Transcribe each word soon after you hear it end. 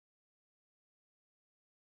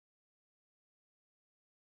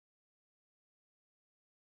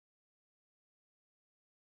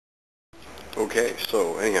Okay,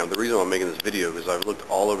 so anyhow, the reason I'm making this video is I've looked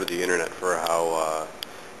all over the internet for how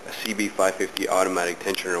a CB550 automatic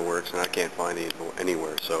tensioner works, and I can't find it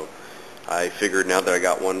anywhere. So I figured now that I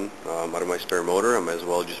got one out of my spare motor, I might as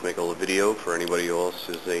well just make a little video for anybody else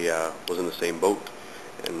who was in the same boat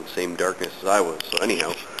and the same darkness as I was. So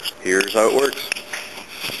anyhow, here's how it works.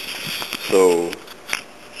 So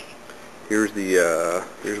here's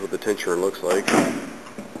what the tensioner looks like.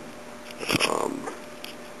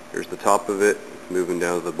 Here's the top of it, moving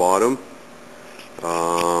down to the bottom.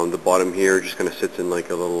 The bottom here just kind of sits in like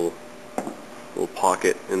a little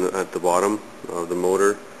pocket at the bottom of the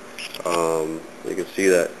motor. You can see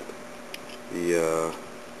that the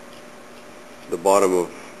bottom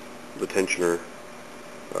of the tensioner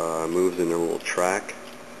moves in a little track,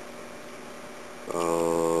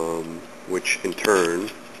 which in turn,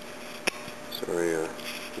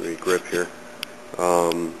 grip here.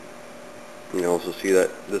 You can also see that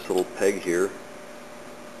this little peg here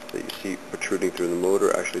that you see protruding through the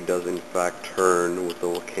motor actually does in fact turn with the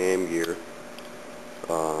little cam gear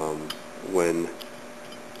when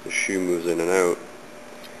the shoe moves in and out.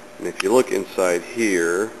 And if you look inside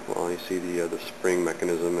here, well, you see the spring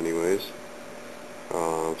mechanism anyways.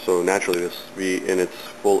 So naturally this will be in its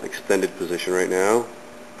full extended position right now,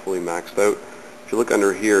 fully maxed out. If you look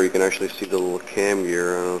under here, you can actually see the little cam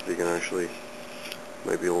gear. I don't know if you can actually,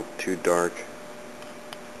 might be a little too dark.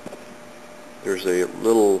 There's a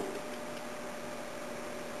little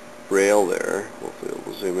rail there, hopefully it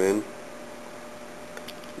will zoom in,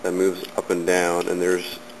 that moves up and down, and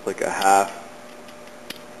there's like a half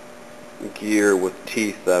gear with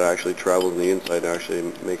teeth that actually travels on the inside and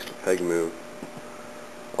actually makes the peg move.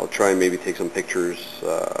 I'll try and maybe take some pictures,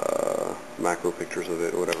 macro pictures of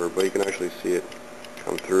it or whatever, but you can actually see it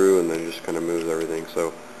come through and then just kind of moves everything.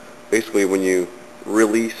 So basically when you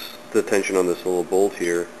release the tension on this little bolt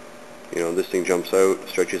here, this thing jumps out,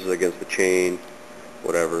 stretches against the chain,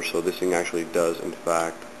 whatever, so this thing actually does in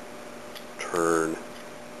fact turn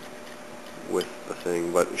with the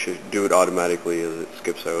thing, but it should do it automatically as it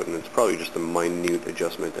skips out, and it's probably just a minute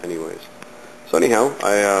adjustment anyways. So anyhow,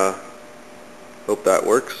 I hope that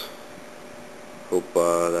works. Hope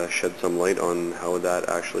that shed some light on how that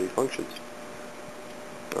actually functions.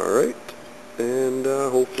 Alright, and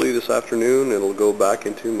hopefully this afternoon it'll go back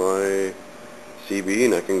into my CB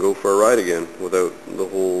and I can go for a ride again without the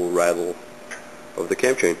whole rattle of the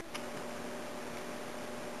cam chain.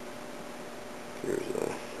 Here's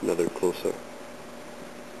another close-up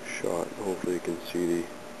shot. Hopefully you can see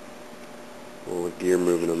the little gear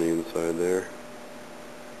moving on the inside there.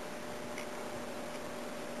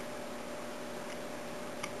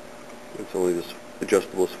 It's only just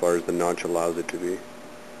adjustable as far as the notch allows it to be.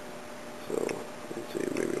 So let's see,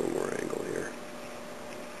 maybe a little more angle here.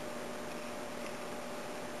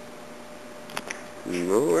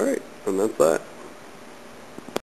 Alright, and that's that.